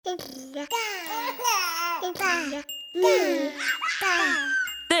This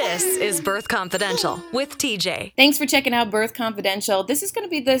is Birth Confidential with TJ. Thanks for checking out Birth Confidential. This is going to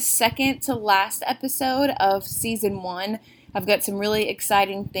be the second to last episode of season 1. I've got some really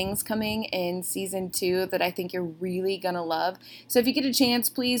exciting things coming in season 2 that I think you're really going to love. So if you get a chance,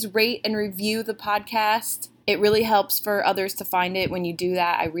 please rate and review the podcast. It really helps for others to find it when you do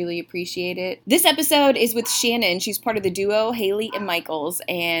that. I really appreciate it. This episode is with Shannon. She's part of the duo Haley and Michaels,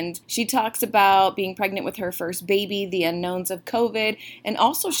 and she talks about being pregnant with her first baby, the unknowns of COVID, and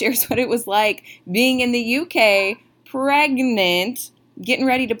also shares what it was like being in the UK, pregnant, getting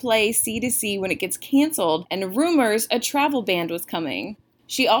ready to play C2C when it gets canceled, and rumors a travel ban was coming.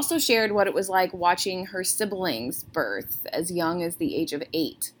 She also shared what it was like watching her siblings birth as young as the age of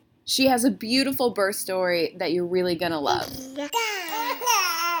 8. She has a beautiful birth story that you're really going to love.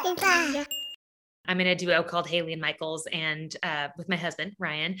 I'm in a duo called Haley and Michaels and with my husband,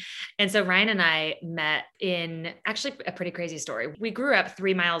 Ryan. And so Ryan and I met in actually a pretty crazy story. We grew up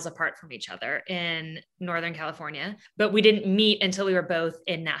 3 miles apart from each other in Northern California, but we didn't meet until we were both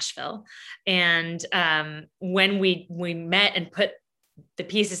in Nashville. And when we met and put the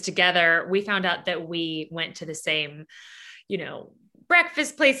pieces together, we found out that we went to the same,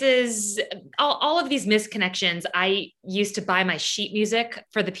 breakfast places, all of these misconnections. I used to buy my sheet music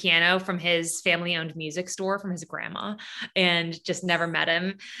for the piano from his family-owned music store from his grandma, and just never met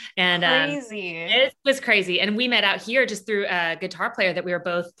him. And crazy. It was crazy. And we met out here just through a guitar player that we were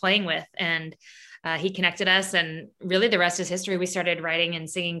both playing with. And he connected us, and really the rest is history. We started writing and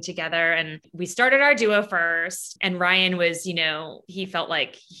singing together, and we started our duo first. And Ryan was, he felt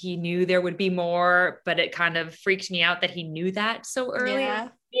like he knew there would be more, but it kind of freaked me out that he knew that so early. Yeah.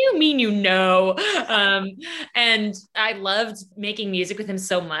 You mean, and I loved making music with him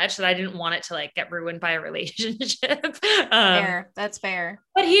so much that I didn't want it to get ruined by a relationship. Fair. That's fair.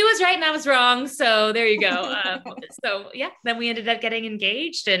 But he was right and I was wrong. So there you go. Then we ended up getting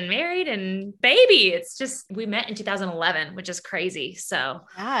engaged and married and baby. It's just, we met in 2011, which is crazy. So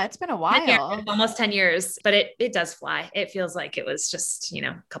yeah, it's been a while. Almost 10 years, but it does fly. It feels like it was just,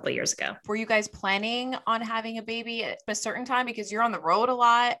 a couple of years ago. Were you guys planning on having a baby at a certain time? Because you're on the road a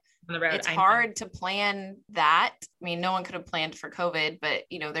lot. On the road, it's hard to plan that. I mean, no one could have planned for COVID, but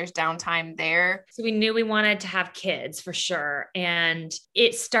there's downtime there. So we knew we wanted to have kids for sure. And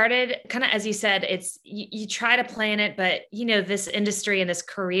it started kind of, as you said, it's, you try to plan it, but this industry and this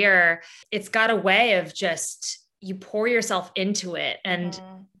career, it's got a way of just, you pour yourself into it. And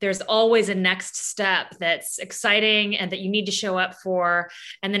there's always a next step that's exciting and that you need to show up for.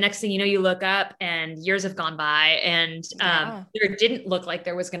 And the next thing you look up and years have gone by, and there didn't look like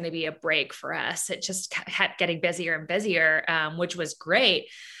there was going to be a break for us. It just kept getting busier and busier, which was great.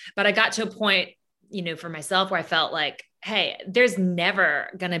 But I got to a point, for myself where I felt like, hey, there's never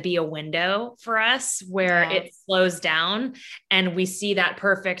going to be a window for us where it slows down and we see that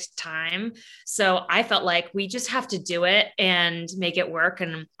perfect time. So I felt like we just have to do it and make it work.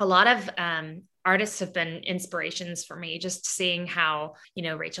 And a lot of, artists have been inspirations for me, just seeing how,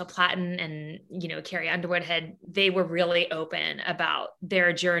 Rachel Platten and, Carrie Underwood they were really open about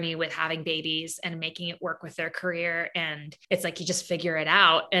their journey with having babies and making it work with their career. And it's like, you just figure it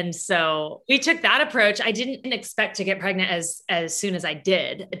out. And so we took that approach. I didn't expect to get pregnant as soon as I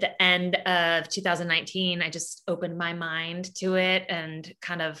did. At the end of 2019, I just opened my mind to it and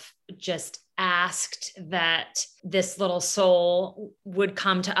kind of just asked that this little soul would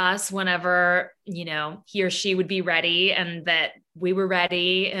come to us whenever, he or she would be ready, and that we were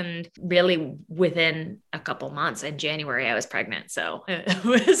ready. And really within a couple months, in January, I was pregnant. So it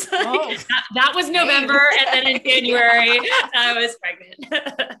was that was November. And then in January, I was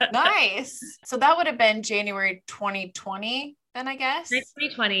pregnant. Nice. So that would have been January 2020. Then I guess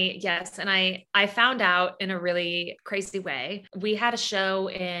 2020. Yes. And I found out in a really crazy way. We had a show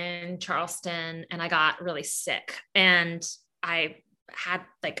in Charleston and I got really sick, and I had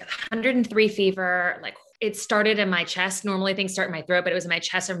 103 fever. It started in my chest. Normally things start in my throat, but it was in my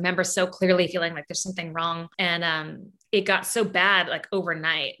chest. I remember so clearly feeling like there's something wrong. And, it got so bad,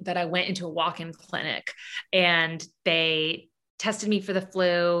 overnight, that I went into a walk-in clinic and they tested me for the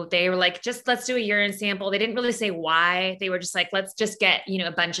flu. They were like, just let's do a urine sample. They didn't really say why. They were just like, let's just get,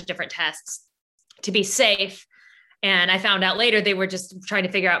 a bunch of different tests to be safe. And I found out later they were just trying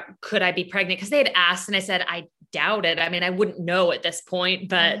to figure out, could I be pregnant? Because they had asked, and I said, I doubt it. I mean, I wouldn't know at this point,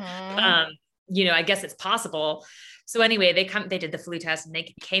 but, I guess it's possible. So anyway, they did the flu test and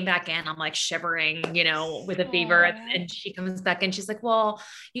they came back in. I'm shivering, with a fever. And she comes back and she's like, well,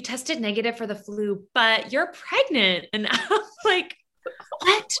 you tested negative for the flu, but you're pregnant. And I'm like,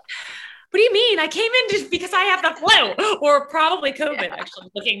 what? what do you mean? I came in just because I have the flu or probably COVID, actually,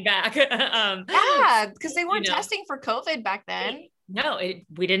 looking back. Yeah, because they weren't testing for COVID back then. No,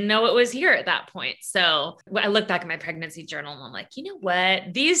 we didn't know it was here at that point. So I look back at my pregnancy journal and I'm like, you know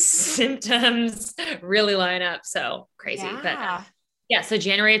what? These symptoms really line up. So crazy. Yeah. But so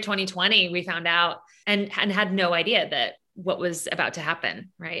January of 2020, we found out and had no idea that what was about to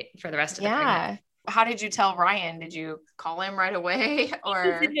happen, right? For the rest of the pregnancy. How did you tell Ryan? Did you call him right away or? He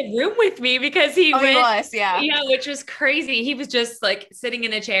was in the room with me because he was, which was crazy. He was just like sitting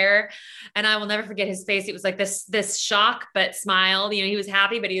in a chair and I will never forget his face. It was like this shock, but smiled, he was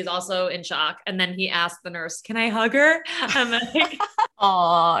happy, but he was also in shock. And then he asked the nurse, can I hug her? I'm like,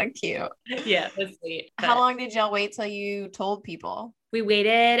 oh, cute. Yeah, that's sweet. How long did y'all wait till you told people? We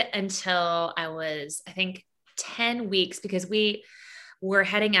waited until I was, I think 10 weeks because we're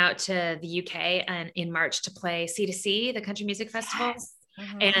heading out to the UK and in March to play C2C, the country music festival. Yes.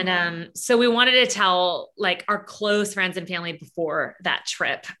 Mm-hmm. And so we wanted to tell like our close friends and family before that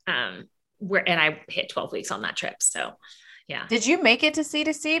trip. And I hit 12 weeks on that trip. So yeah. Did you make it to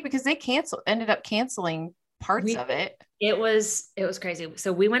C2C? Because they ended up canceling parts of it. It was crazy.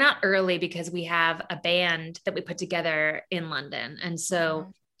 So we went out early because we have a band that we put together in London. And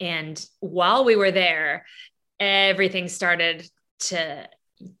so, and while we were there, everything started to,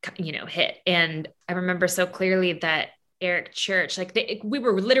 hit. And I remember so clearly that Eric Church, we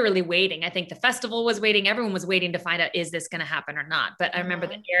were literally waiting. I think the festival was waiting. Everyone was waiting to find out, is this going to happen or not? But I remember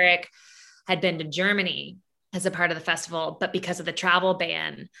that Eric had been to Germany as a part of the festival, but because of the travel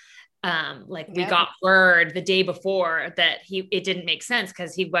ban, we got word the day before that it didn't make sense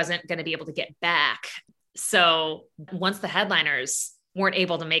because he wasn't going to be able to get back. So once the headliners weren't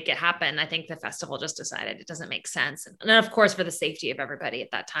able to make it happen, I think the festival just decided it doesn't make sense. And of course, for the safety of everybody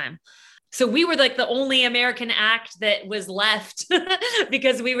at that time. So we were like the only American act that was left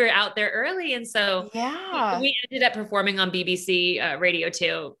because we were out there early. And so we ended up performing on BBC Radio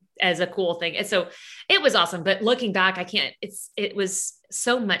 2 as a cool thing. And so it was awesome. But looking back, it was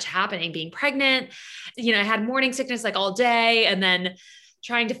so much happening, being pregnant. I had morning sickness like all day and then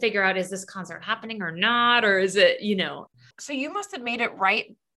trying to figure out, is this concert happening or not? Or is it, So you must have made it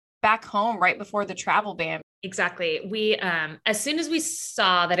right back home, right before the travel ban. Exactly. We, as soon as we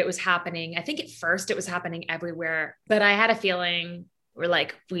saw that it was happening, I think at first it was happening everywhere, but I had a feeling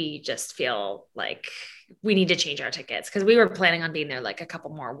we just feel like we need to change our tickets because we were planning on being there like a couple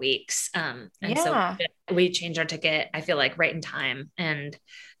more weeks. So we changed our ticket, I feel like right in time and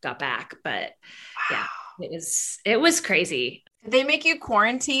got back, but it was crazy. Did they make you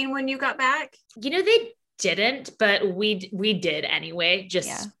quarantine when you got back? They didn't, but we did anyway,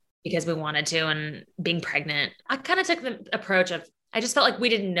 just because we wanted to. And being pregnant, I kind of took the approach of, I just felt like we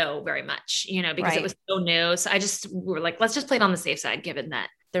didn't know very much, because it was so new. So we were like, let's just play it on the safe side, given that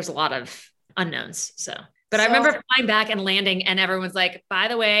there's a lot of unknowns. But I remember flying back and landing and everyone's like, by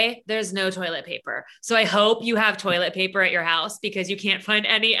the way, there's no toilet paper. So I hope you have toilet paper at your house because you can't find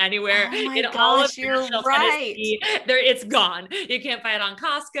any anywhere. Oh my gosh, you're right. It's gone. You can't find it on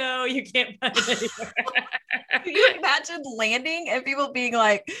Costco. You can't find it anywhere. Can you imagine landing and people being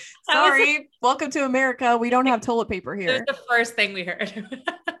like, sorry, welcome to America. We don't have toilet paper here. It was the first thing we heard.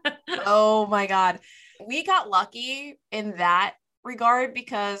 Oh my God. We got lucky in that regard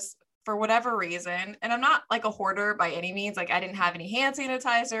because for whatever reason, and I'm not like a hoarder by any means, like I didn't have any hand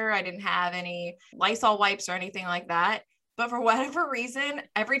sanitizer, I didn't have any Lysol wipes or anything like that. But for whatever reason,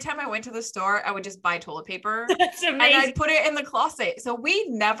 every time I went to the store, I would just buy toilet paper. That's amazing. And I'd put it in the closet. So we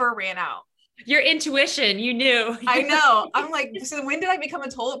never ran out. Your intuition, you knew. I know. I'm like, so when did I become a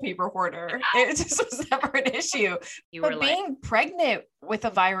toilet paper hoarder? It just was never an issue. But being pregnant with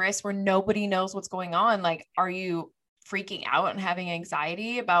a virus where nobody knows what's going on, like, are you freaking out and having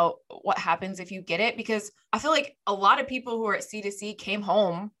anxiety about what happens if you get it? Because I feel like a lot of people who are at C2C came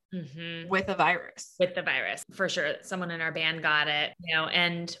home with the virus. For sure. Someone in our band got it,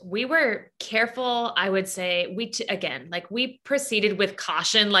 and we were careful. I would say we proceeded with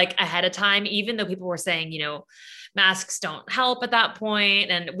caution, like ahead of time, even though people were saying, masks don't help at that point.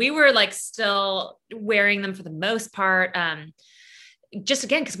 And we were like still wearing them for the most part. Just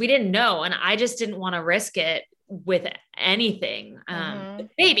again, cause we didn't know. And I just didn't want to risk it with anything,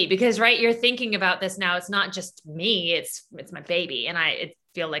 baby, because you're thinking about this now. It's not just me, it's my baby. And I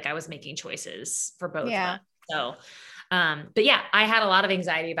feel like I was making choices for both of them. So, but yeah, I had a lot of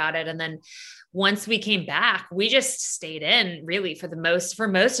anxiety about it. And then once we came back, we just stayed in really for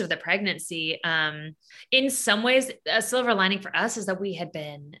most of the pregnancy. In some ways, a silver lining for us is that we had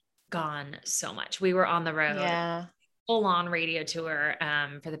been gone so much. We were on the road full on radio tour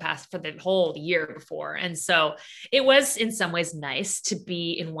for the whole year before. And so it was in some ways nice to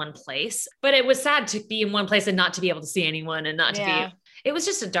be in one place, but it was sad to be in one place and not to be able to see anyone and not to be, it was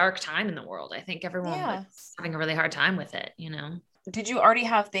just a dark time in the world. I think everyone was having a really hard time with it, you know? Did you already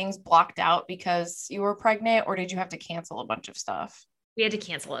have things blocked out because you were pregnant, or did you have to cancel a bunch of stuff? We had to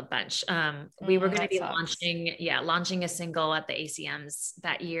cancel a bunch. We were going to be launching a single at the ACMs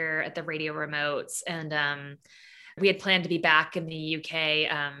that year at the radio remotes. And, we had planned to be back in the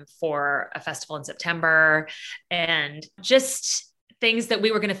UK, for a festival in September, and just things that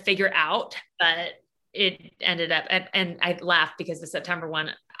we were going to figure out, but it ended up, and I laughed because the September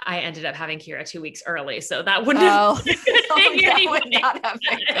one, I ended up having Kira 2 weeks early. So that wouldn't have been a good thing anyway. Would not have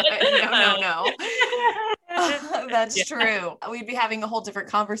been good. No. That's true. We'd be having a whole different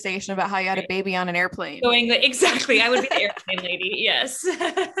conversation about how you had a baby on an airplane. Exactly. I would be the airplane lady. Yes.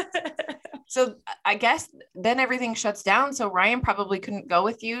 So I guess then everything shuts down. So Ryan probably couldn't go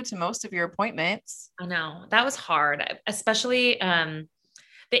with you to most of your appointments. I know that was hard, especially,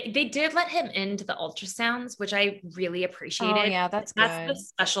 they did let him into the ultrasounds, which I really appreciated. Oh yeah, that's good. That's the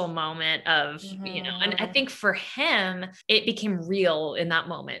special moment of, you know, and I think for him, it became real in that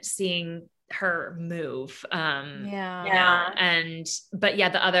moment, seeing her move. You know, but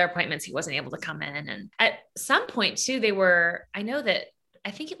the other appointments, he wasn't able to come in. And at some point too, I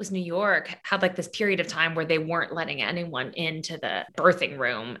think it was New York had like this period of time where they weren't letting anyone into the birthing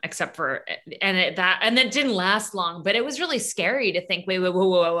room except for, and it didn't last long, but it was really scary to think,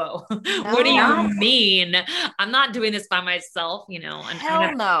 whoa. No. What do you mean? I'm not doing this by myself, you know? And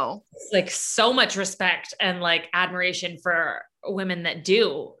hell no. Like so much respect and like admiration for women that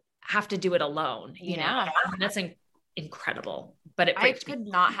do have to do it alone, you know? I mean, that's incredible, but I could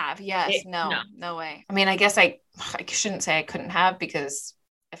not have. Yes. No way. I mean, I guess I shouldn't say I couldn't have, because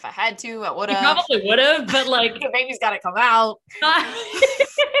if I had to, I would have. Probably would have, but like the baby's got to come out.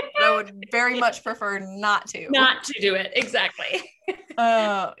 I would very much prefer not to do it. Exactly.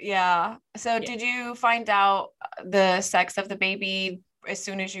 Yeah. So did you find out the sex of the baby as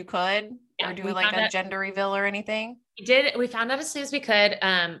soon as you could, or do like a gender reveal or anything? We found out as soon as we could.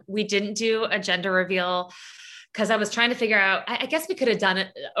 We didn't do a gender reveal because I was trying to figure out, I guess we could have done it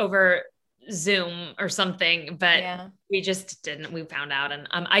over Zoom or something, but we just didn't. We found out, and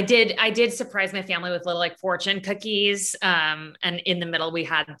I did surprise my family with little like fortune cookies, and in the middle we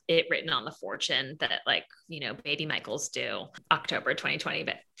had it written on the fortune that, like, you know, baby Michael's due October 2020,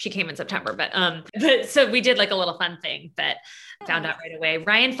 but she came in September. But so we did like a little fun thing, but found out right away.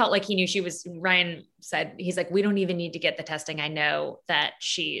 Ryan felt like he knew Ryan said, he's like, we don't even need to get the testing. I know that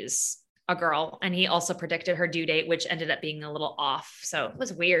she's a girl. And he also predicted her due date, which ended up being a little off. So it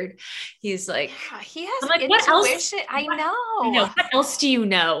was weird. He's like, he has like, intuition. I know. What else do you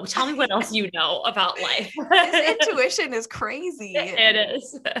know? Tell me what else you know about life. His intuition is crazy. It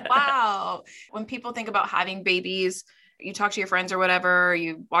is. Wow. When people think about having babies, you talk to your friends or whatever,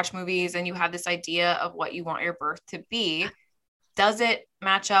 you watch movies and you have this idea of what you want your birth to be. Does it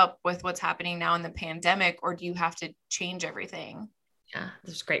match up with what's happening now in the pandemic, or do you have to change everything? Yeah,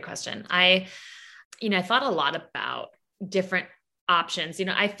 that's a great question. I thought a lot about different options. You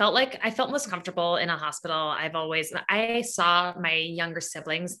know, I felt most comfortable in a hospital. I saw my younger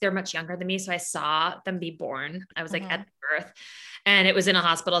siblings, they're much younger than me. So I saw them be born. I was like at birth, and it was in a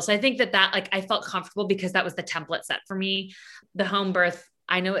hospital. So I think that like, I felt comfortable because that was the template set for me. The home birth,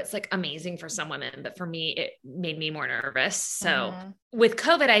 I know it's like amazing for some women, but for me, it made me more nervous. So with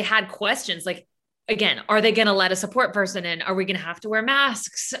COVID, I had questions like, again, are they going to let a support person in? Are we going to have to wear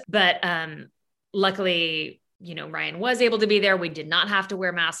masks? But luckily, you know, Ryan was able to be there. We did not have to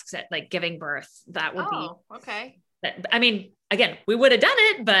wear masks at like giving birth. That would be okay. I mean, again, we would have done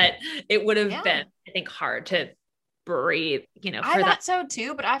it, but it would have been, I think, hard to breathe, you know. I thought so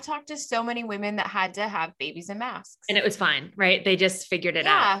too, but I've talked to so many women that had to have babies in masks. And it was fine, right? They just figured it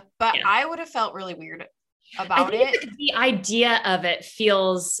out. But I would have felt really weird about it. The idea of it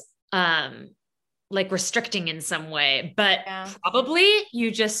feels like restricting in some way, but probably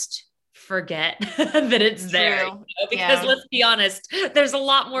you just forget that it's there, you know? Because let's be honest, there's a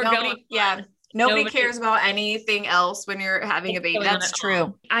lot more going on. Nobody cares about anything else when you're having a baby. That's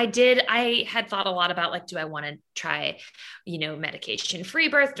true. I had thought a lot about like, do I want to try, you know, medication-free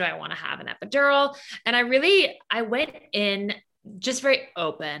birth? Do I want to have an epidural? And I went in just very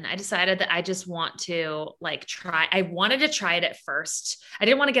open. I decided that I just want to like I wanted to try it at first. I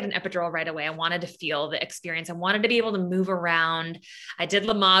didn't want to get an epidural right away. I wanted to feel the experience. I wanted to be able to move around. I did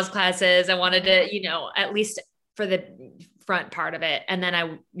Lamaze classes. I wanted to, you know, at least for the front part of it. And then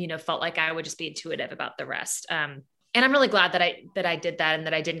I, you know, felt like I would just be intuitive about the rest. And I'm really glad that I did that, and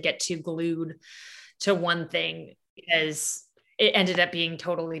that I didn't get too glued to one thing because it ended up being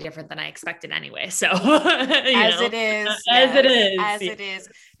totally different than I expected anyway. So it is.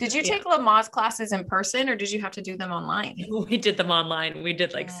 Did you take Lamaze classes in person or did you have to do them online? We did them online. We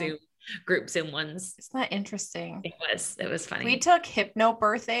did like Zoom ones. Isn't that interesting? It was funny. We took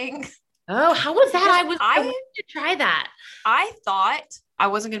hypnobirthing. Oh, how was that? I wanted to try that. I thought I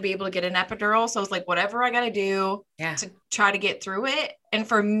wasn't going to be able to get an epidural. So I was like, whatever I got to do to try to get through it. And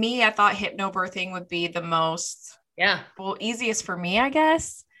for me, I thought hypnobirthing would be the most easiest for me, I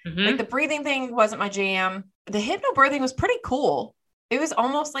guess. Like the breathing thing wasn't my jam. The hypnobirthing was pretty cool. It was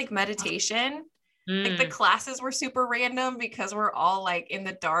almost like meditation. Like the classes were super random because we're all like in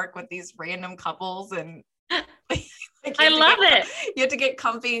the dark with these random couples and like, I love it. You have to get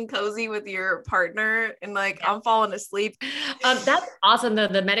comfy and cozy with your partner and like I'm falling asleep. That's awesome though.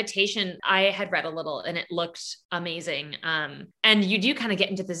 The meditation, I had read a little and it looked amazing. And you do kind of get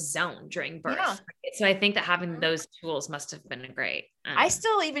into the zone during birth. Yeah. So I think that having those tools must have been great. I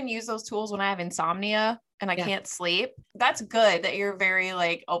still even use those tools when I have insomnia and I can't sleep. That's good that you're very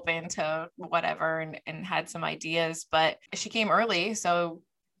like open to whatever and had some ideas, but she came early. So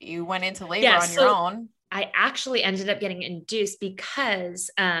you went into labor on your own. I actually ended up getting induced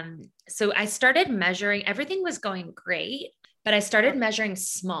because, so I started measuring, everything was going great, but I started measuring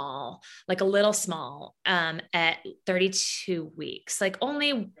small, like a little small, at 32 weeks, like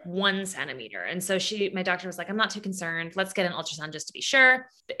only 1 centimeter. And so my doctor was like, I'm not too concerned. Let's get an ultrasound just to be sure.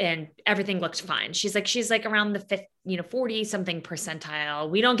 And everything looked fine. She's like around the 40 something percentile.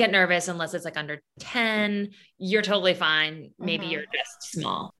 We don't get nervous unless it's like under 10. You're totally fine. Maybe you're just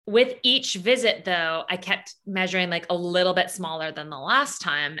small. With each visit though, I kept measuring like a little bit smaller than the last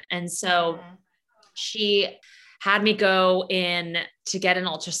time. And so she had me go in to get an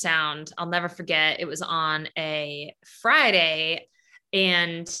ultrasound. I'll never forget. It was on a Friday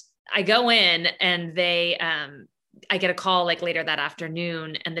and I go in and I get a call like later that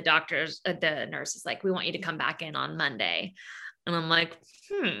afternoon and the nurse is like, we want you to come back in on Monday. And I'm like,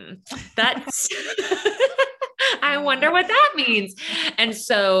 that's, I wonder what that means. And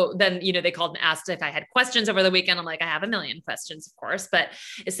so then, they called and asked if I had questions over the weekend. I'm like, I have a million questions, of course, but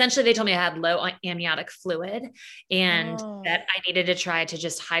essentially they told me I had low amniotic fluid and that I needed to try to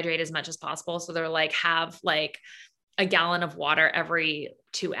just hydrate as much as possible. So they're like, have like a gallon of water every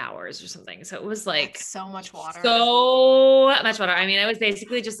 2 hours or something. So it was like so much water. I mean, I was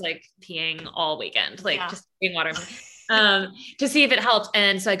basically just like peeing all weekend, like just drinking water. To see if it helped.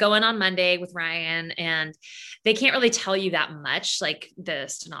 And so I go in on Monday with Ryan and they can't really tell you that much, like the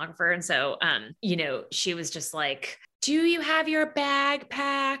stenographer. And so, she was just like, do you have your bag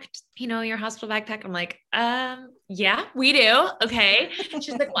packed? Your hospital bag packed? I'm like, yeah, we do. Okay. She's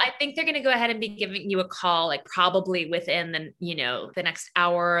like, well, I think they're going to go ahead and be giving you a call, like probably within the next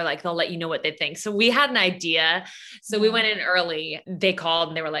hour, like they'll let you know what they think. So we had an idea. So we went in early, they called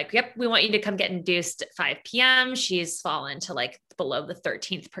and they were like, yep, we want you to come get induced at 5 p.m. She's fallen to like below the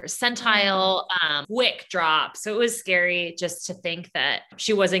 13th percentile, quick drop. So it was scary just to think that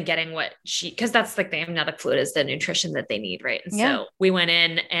she wasn't getting cause that's like the amniotic fluid is the nutrition that they need. Right. And so we went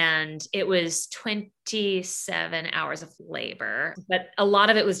in and it was 27 hours of labor, but a lot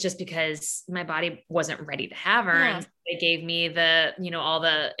of it was just because my body wasn't ready to have her. And they gave me all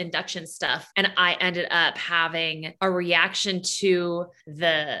the induction stuff. And I ended up having a reaction to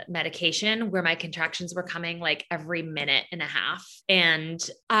the medication where my contractions were coming like every minute and a half. And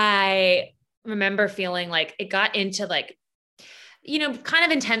I remember feeling like it got into like, kind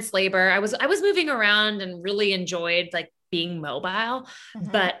of intense labor. I was moving around and really enjoyed like being mobile.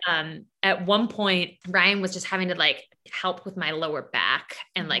 But, at one point Ryan was just having to like help with my lower back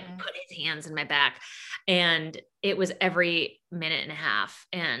and like put his hands in my back. And it was every minute and a half.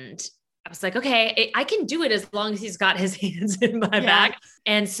 And I was like, okay, I can do it as long as he's got his hands in my back.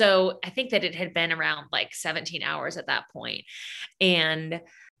 And so I think that it had been around like 17 hours at that point. And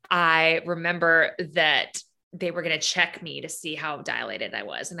I remember that they were going to check me to see how dilated I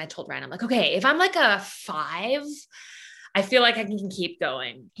was. And I told Ryan, I'm like, okay, if I'm like a 5, I feel like I can keep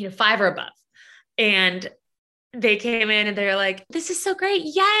going, 5 or above. And they came in and they're like, this is so great.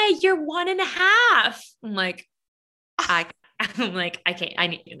 Yay, you're 1.5. I'm like, I can't, I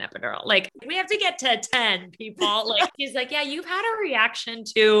need an epidural. Like we have to get to 10 people. Like, she's like, yeah, you've had a reaction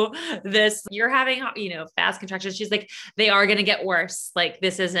to this. You're having, fast contractions. She's like, they are going to get worse. Like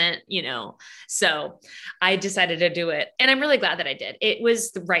this isn't, so I decided to do it. And I'm really glad that I did. It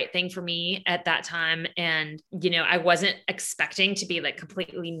was the right thing for me at that time. And, I wasn't expecting to be like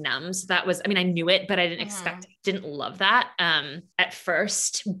completely numb. So that was, I knew it, but I didn't didn't love that, at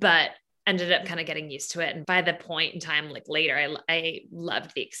first, but ended up kind of getting used to it. And by the point in time, like later, I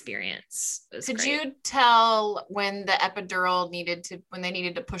loved the experience. Could great. you tell when the epidural when they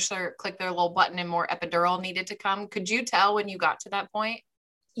needed to click their little button and more epidural needed to come? Could you tell when you got to that point?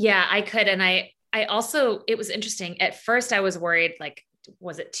 Yeah, I could. And I also, it was interesting. At first I was worried, like,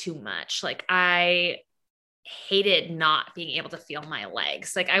 was it too much? Like I hated not being able to feel my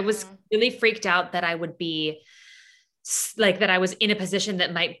legs. Like I was really freaked out that I would be like, that I was in a position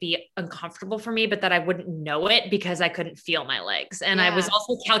that might be uncomfortable for me, but that I wouldn't know it because I couldn't feel my legs. And I was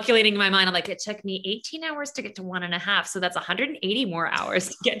also calculating in my mind, I'm like, it took me 18 hours to get to 1.5. So that's 180 more hours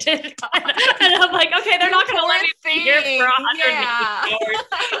to get to. And I'm like, okay, they're not going to let me be here for 180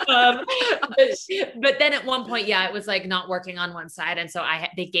 hours. But then at one point, it was like not working on one side. And so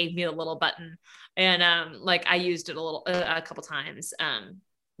they gave me a little button and like I used it a couple times.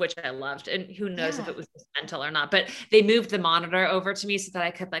 Which I loved. And who knows if it was mental or not, but they moved the monitor over to me so that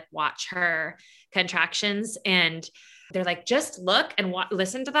I could like watch her contractions. And they're like, just look and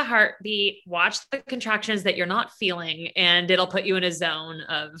listen to the heartbeat, watch the contractions that you're not feeling, and it'll put you in a zone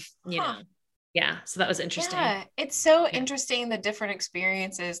of, you know, so that was interesting. Yeah. It's so interesting, the different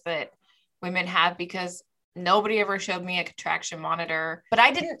experiences that women have, because nobody ever showed me a contraction monitor, but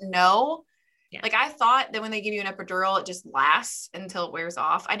I didn't know. Like I thought that when they give you an epidural, it just lasts until it wears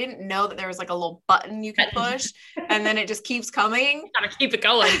off. I didn't know that there was like a little button you could push and then it just keeps coming. Gotta keep it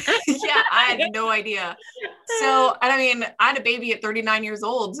going. I had no idea. So, and I mean, I had a baby at 39 years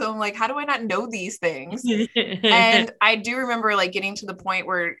old. So I'm like, how do I not know these things? And I do remember like getting to the point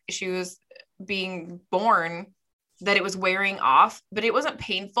where she was being born, that it was wearing off, but it wasn't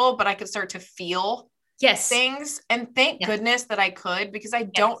painful, but I could start to feel things. And thank goodness that I could, because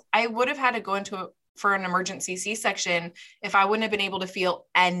I would have had to go for an emergency C-section if I wouldn't have been able to feel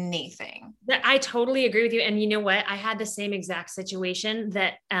anything. I totally agree with you. And you know what? I had the same exact situation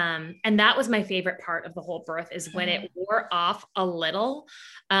that, and that was my favorite part of the whole birth, is when it wore off a little,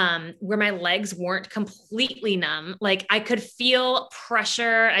 where my legs weren't completely numb. Like I could feel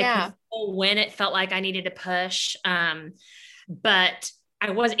pressure. I could feel when it felt like I needed to push. But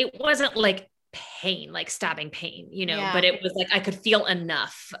it wasn't like pain, like stabbing pain, you know, but it was like, I could feel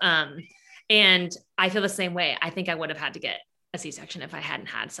enough. And I feel the same way. I think I would have had to get a C-section if I hadn't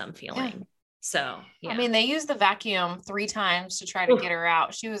had some feeling. So, I mean, they used the vacuum 3 times to try to get her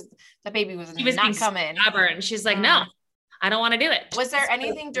out. The baby was not coming. Stubborn. She's like, no, I don't want to do it. Was there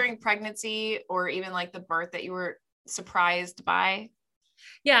anything during pregnancy or even like the birth that you were surprised by?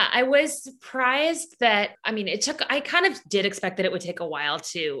 Yeah, I was surprised that, I mean, I kind of did expect that it would take a while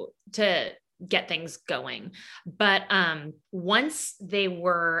to get things going. But once they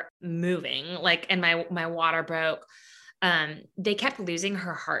were moving, like, and my water broke, they kept losing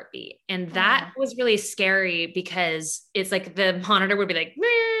her heartbeat. And that was really scary, because it's like the monitor would be like,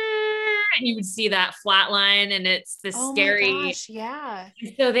 and you would see that flat line, and it's this scary. My gosh, yeah.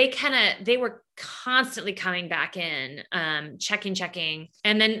 So they were constantly coming back in, checking.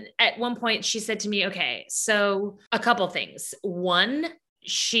 And then at one point she said to me, okay, so a couple things. One,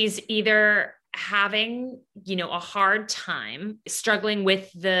 she's either having, you know, a hard time struggling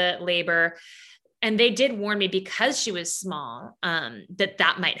with the labor. And they did warn me, because she was small,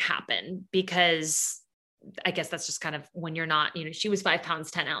 that might happen, because I guess that's just kind of when you're not, you know, she was 5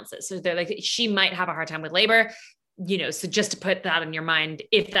 pounds, 10 ounces. So they're like, she might have a hard time with labor, you know, so just to put that in your mind,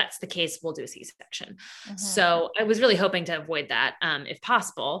 if that's the case, we'll do a C-section. So I was really hoping to avoid that, if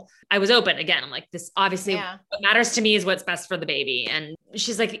possible. I was open again. I'm like, this obviously what matters to me is what's best for the baby. And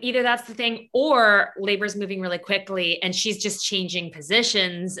she's like, either that's the thing, or labor's moving really quickly and she's just changing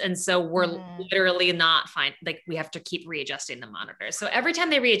positions. And so we're literally not fine. Like we have to keep readjusting the monitor. So every time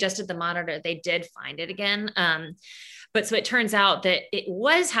they readjusted the monitor, they did find it again. But so it turns out that it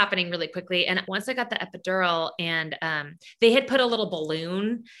was happening really quickly. And once I got the epidural, and they had put a little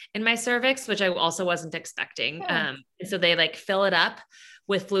balloon in my cervix, which I also wasn't expecting. And so they like fill it up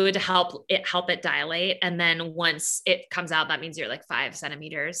with fluid to help it dilate. And then once it comes out, that means you're like 5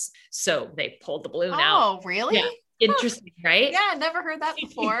 centimeters. So they pulled the balloon out. Oh, really? Yeah. Interesting, right? Yeah. I never heard that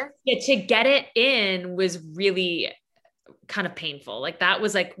before. To get it in was really kind of painful. Like that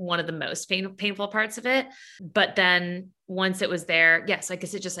was like one of the most painful parts of it. But then once it was there, yes, I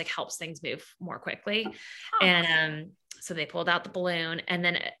guess it just like helps things move more quickly. And so they pulled out the balloon, and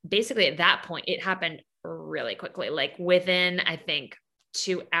then basically at that point it happened really quickly. Like within, I think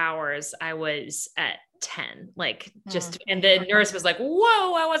 2 hours, I was at 10, like just, and the nurse was like,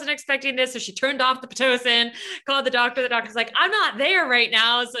 whoa, I wasn't expecting this. So she turned off the Pitocin, called the doctor. The doctor's like, I'm not there right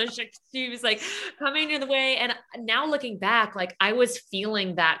now. So she was like coming in the way. And now looking back, like I was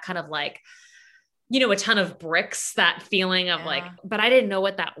feeling that kind of like a ton of bricks, that feeling of like, but I didn't know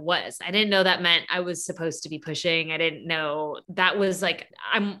what that was. I didn't know that meant I was supposed to be pushing. I didn't know that was like,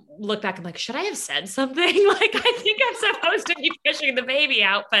 look back, I'm like, should I have said something? Like, I think I'm supposed to be pushing the baby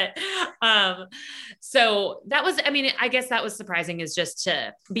out. But, so that was, I mean, I guess that was surprising, is just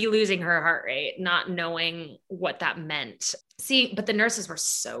to be losing her heart rate, not knowing what that meant. See, but the nurses were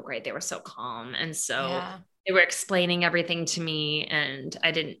so great. They were so calm. And so they were explaining everything to me, and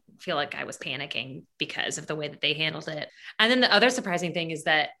I didn't feel like I was panicking because of the way that they handled it. And then the other surprising thing is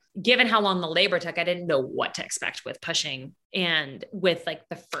that given how long the labor took, I didn't know what to expect with pushing. And with like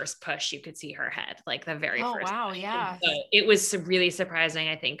the first push, you could see her head, like the very first. Oh, wow. Push. Yeah. So it was really surprising.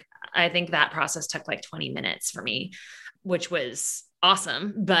 I think that process took like 20 minutes for me, which was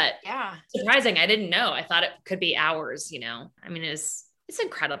awesome, but surprising. I didn't know. I thought it could be hours, I mean, it's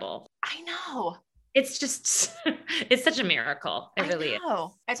incredible. I know. It's just, it's such a miracle. It really is.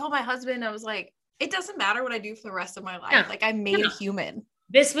 I told my husband, I was like, it doesn't matter what I do for the rest of my life. Like, I made a human.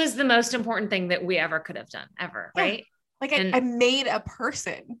 This was the most important thing that we ever could have done, ever. Right. Like, I made a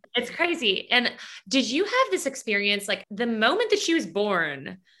person. It's crazy. And did you have this experience, like the moment that she was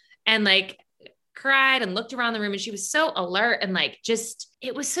born and like cried and looked around the room, and she was so alert, and like, just,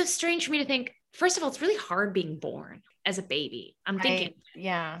 it was so strange for me to think, first of all, it's really hard being born as a baby. I'm thinking,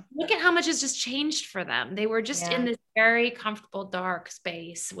 look at how much has just changed for them. They were just in this very comfortable, dark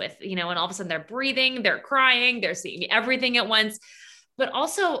space with, and all of a sudden they're breathing, they're crying, they're seeing everything at once. But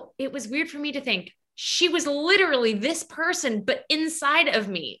also it was weird for me to think she was literally this person, but inside of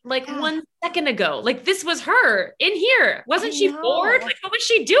me, like 1 second ago, like this was her in here. Wasn't she bored? Like, what was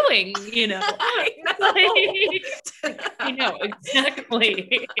she doing? I know,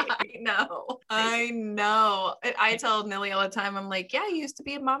 exactly. I know. I tell Nilly all the time, I'm like, yeah, I used to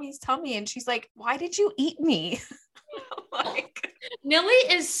be in mommy's tummy. And she's like, why did you eat me? Like, Nilly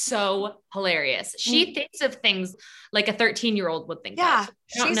is so hilarious. She thinks of things like a 13-year-old would think of.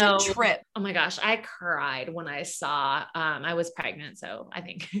 She's a trip. Oh my gosh. I cried when I saw, I was pregnant. So I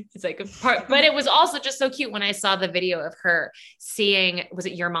think it's like a part, but it was also just so cute when I saw the video of her seeing, was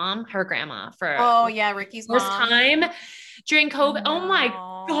it your mom, her grandma for Ricky's first mom. time during COVID. Oh my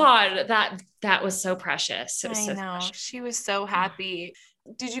God. That was so precious. It was I know. Precious. She was so happy.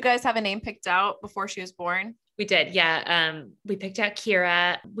 Did you guys have a name picked out before she was born? We did. Yeah. We picked out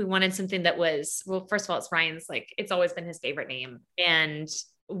Kira. We wanted something that was, well, first of all, it's Ryan's, like, it's always been his favorite name. And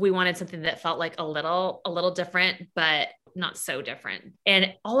we wanted something that felt like a little different, but not so different.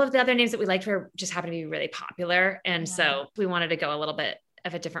 And all of the other names that we liked were just happened to be really popular. And so we wanted to go a little bit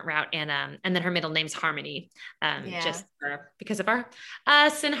of a different route. And then her middle name's Harmony, just because of our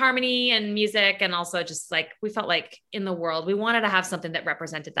us and harmony and music. And also just like, we felt like in the world, we wanted to have something that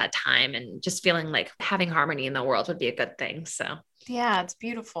represented that time, and just feeling like having harmony in the world would be a good thing. So yeah, it's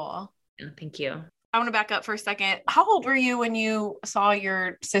beautiful. Yeah, thank you. I want to back up for a second. How old were you when you saw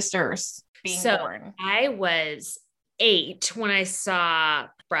your sisters being born? I was 8 when I saw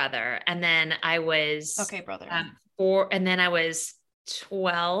brother. And then I was, brother. 4. And then I was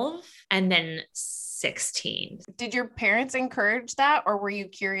 12 and then 16. Did your parents encourage that, or were you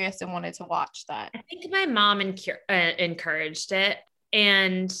curious and wanted to watch that? I think my mom encouraged it.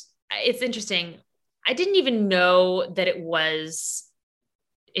 And it's interesting. I didn't even know that it was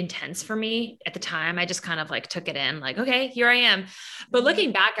intense for me at the time. I just kind of like took it in, like, okay, here I am. But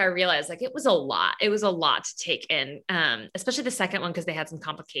looking back, I realized like it was a lot. It was a lot to take in, especially the second one, because they had some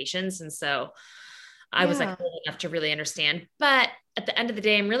complications. And so I was like old enough to really understand. But at the end of the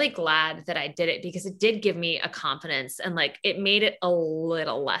day, I'm really glad that I did it, because it did give me a confidence, and like it made it a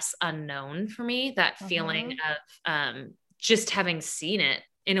little less unknown for me, that feeling of just having seen it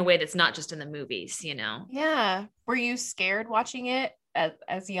in a way that's not just in the movies, Yeah. Were you scared watching it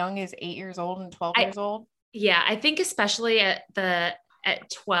as young as 8 years old and 12 years old? Yeah, I think especially at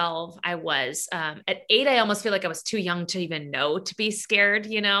 12, I was, at 8, I almost feel like I was too young to even know to be scared,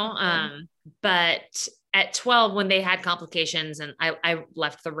 but at 12, when they had complications and I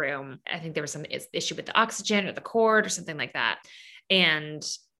left the room, I think there was some issue with the oxygen or the cord or something like that. And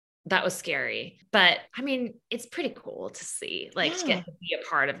that was scary, but I mean, it's pretty cool to see, like to get to be a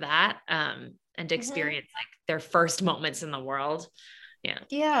part of that, and to experience like their first moments in the world.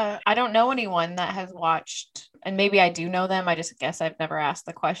 Yeah. I don't know anyone that has watched, and maybe I do know them, I just guess I've never asked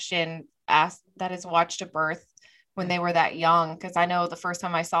the question, that has watched a birth when they were that young. Cause I know the first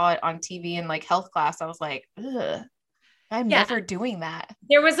time I saw it on TV in like health class, I was like, ugh, I'm never doing that.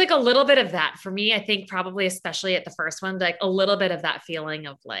 There was like a little bit of that for me. I think probably, especially at the first one, like a little bit of that feeling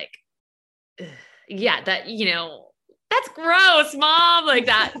of like, ugh, that, that's gross, mom, like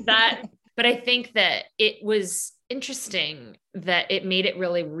that, but I think that it was interesting that it made it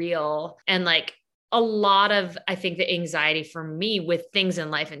really real. And like, a lot of, I think the anxiety for me with things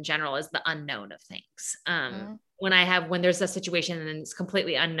in life in general is the unknown of things. When there's a situation and it's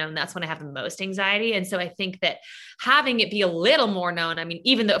completely unknown, that's when I have the most anxiety. And so I think that having it be a little more known, I mean,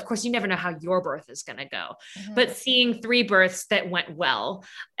 even though of course you never know how your birth is going to go, but seeing 3 births that went well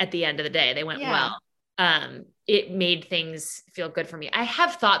at the end of the day, they went well. It made things feel good for me. I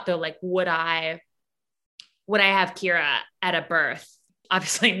have thought though, like, would I have Kira at a birth?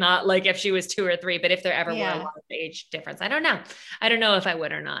 Obviously not like if she was 2 or 3, but if there ever were a lot of age difference, I don't know. I don't know if I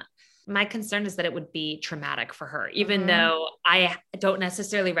would or not. My concern is that it would be traumatic for her, even though I don't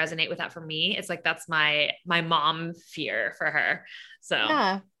necessarily resonate with that for me. It's like, that's my mom fear for her. So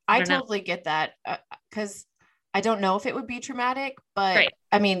yeah, I totally get that. 'Cause I don't know if it would be traumatic, but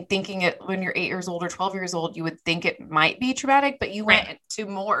I mean, thinking it when you're 8 years old or 12 years old, you would think it might be traumatic, but you went to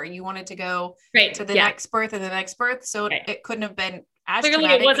more, you wanted to go to the next birth and the next birth. So it couldn't have been as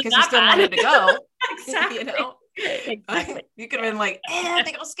traumatic because you still wanted to go. Exactly. You know, exactly. You could have been like, I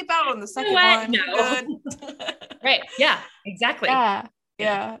think I'll skip out on the second one. No. Right. Yeah, exactly.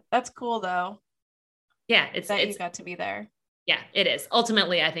 Yeah. That's cool though. Yeah. You got to be there. Yeah, it is.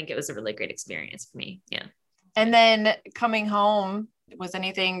 Ultimately, I think it was a really great experience for me. Yeah. And then coming home, was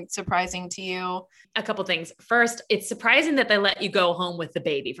anything surprising to you? A couple things. First, it's surprising that they let you go home with the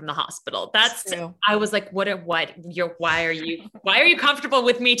baby from the hospital. That's true. I was like, why are you comfortable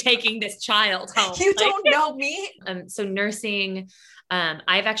with me taking this child home? You don't know me. So nursing,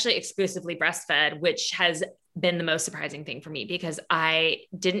 I've actually exclusively breastfed, which has been the most surprising thing for me because I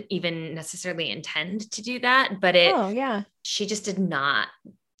didn't even necessarily intend to do that, but she just did not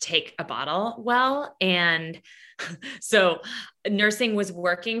take a bottle well. And so nursing was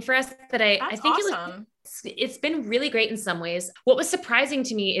working for us, but I think awesome. It's been really great in some ways. What was surprising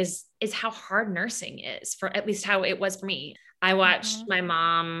to me is how hard nursing is, for at least how it was for me. I watched my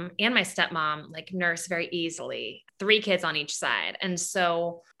mom and my stepmom like nurse very easily, 3 kids on each side. And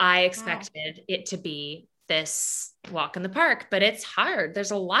so I expected it to be this walk in the park, but it's hard.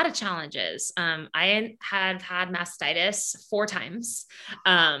 There's a lot of challenges. I have had mastitis 4 times.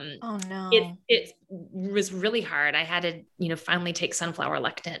 Oh no. It was really hard. I had to, finally take sunflower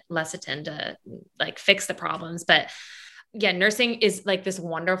lecithin to like fix the problems. But yeah, nursing is like this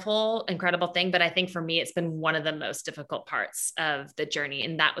wonderful, incredible thing. But I think for me, it's been one of the most difficult parts of the journey.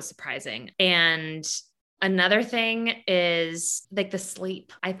 And that was surprising. And another thing is like the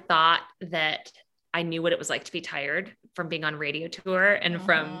sleep. I thought that I knew what it was like to be tired from being on radio tour and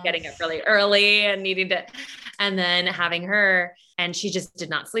from getting up really early and and then having her, and she just did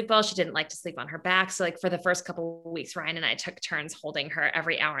not sleep well. She didn't like to sleep on her back. So like for the first couple of weeks, Ryan and I took turns holding her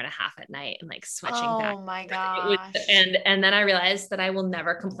every hour and a half at night and like switching back. Oh my gosh. And then I realized that I will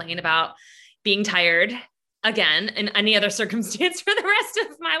never complain about being tired again in any other circumstance for the rest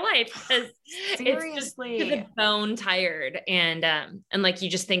of my life, because it's just the bone tired. And like, you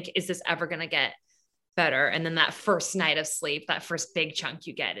just think, is this ever going to get better? And then that first night of sleep, that first big chunk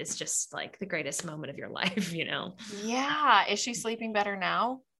you get is just like the greatest moment of your life, Yeah. Is she sleeping better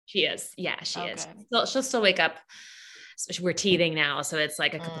now? She is. Yeah, she is. She'll still wake up. So we're teething now. So it's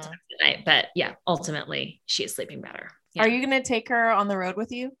like a couple times a night, but yeah, ultimately she is sleeping better. Yeah. Are you going to take her on the road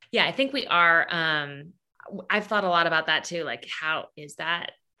with you? Yeah, I think we are. I've thought a lot about that too. Like, how is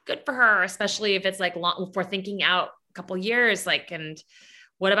that good for her? Especially if it's like long, if we're thinking out a couple years, like, and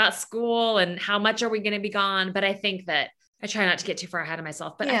what about school and how much are we going to be gone? But I think that I try not to get too far ahead of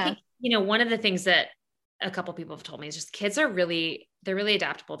myself, but I think, one of the things that a couple people have told me is just kids are they're really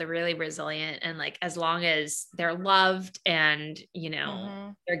adaptable. They're really resilient. And like, as long as they're loved and,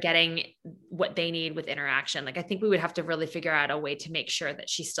 they're getting what they need with interaction, like, I think we would have to really figure out a way to make sure that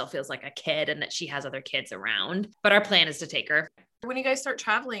she still feels like a kid and that she has other kids around. But our plan is to take her. When you guys start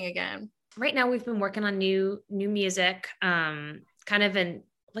traveling again? Right now we've been working on new music, kind of in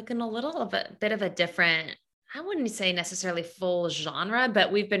a little of a bit of a different, I wouldn't say necessarily full genre,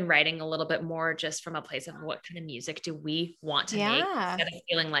 but we've been writing a little bit more just from a place of what kind of music do we want to make, instead of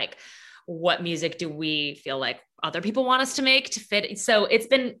feeling like, what music do we feel like other people want us to make to fit. So it's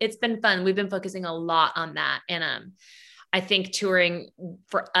been fun. We've been focusing a lot on that. And, I think touring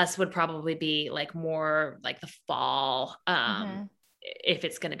for us would probably be like more like the fall, if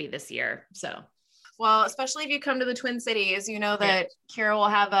it's going to be this year. So. Well, especially if you come to the Twin Cities, that Kira will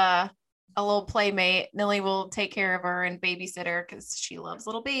have a little playmate. Nilly will take care of her and babysit her because she loves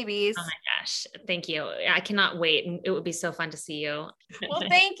little babies. Oh my gosh. Thank you. I cannot wait. And it would be so fun to see you. Well,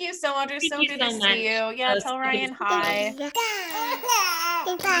 thank you so much. It's so good to see you. Yeah, tell Ryan hi.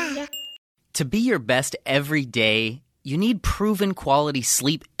 To be your best every day, you need proven quality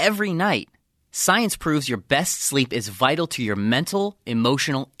sleep every night. Science proves your best sleep is vital to your mental,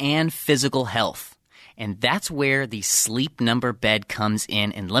 emotional, and physical health. And that's where the Sleep Number bed comes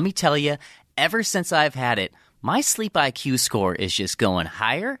in. And let me tell you, ever since I've had it, my sleep IQ score is just going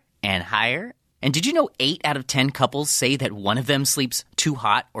higher and higher. And did you know 8 out of 10 couples say that one of them sleeps too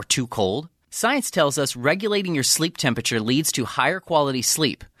hot or too cold? Science tells us regulating your sleep temperature leads to higher quality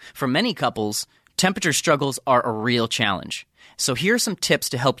sleep. For many couples, temperature struggles are a real challenge. So here are some tips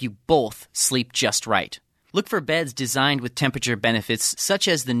to help you both sleep just right. Look for beds designed with temperature benefits, such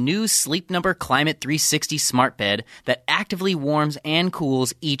as the new Sleep Number Climate 360 smart bed that actively warms and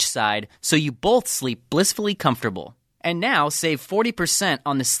cools each side so you both sleep blissfully comfortable. And now save 40%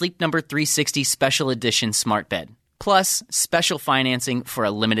 on the Sleep Number 360 Special Edition smart bed, plus special financing for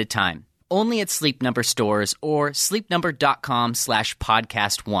a limited time. Only at Sleep Number stores or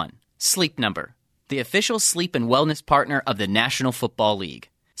sleepnumber.com/podcast1. Sleep Number, the official sleep and wellness partner of the National Football League.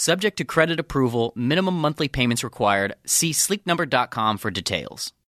 Subject to credit approval, minimum monthly payments required. See sleepnumber.com for details.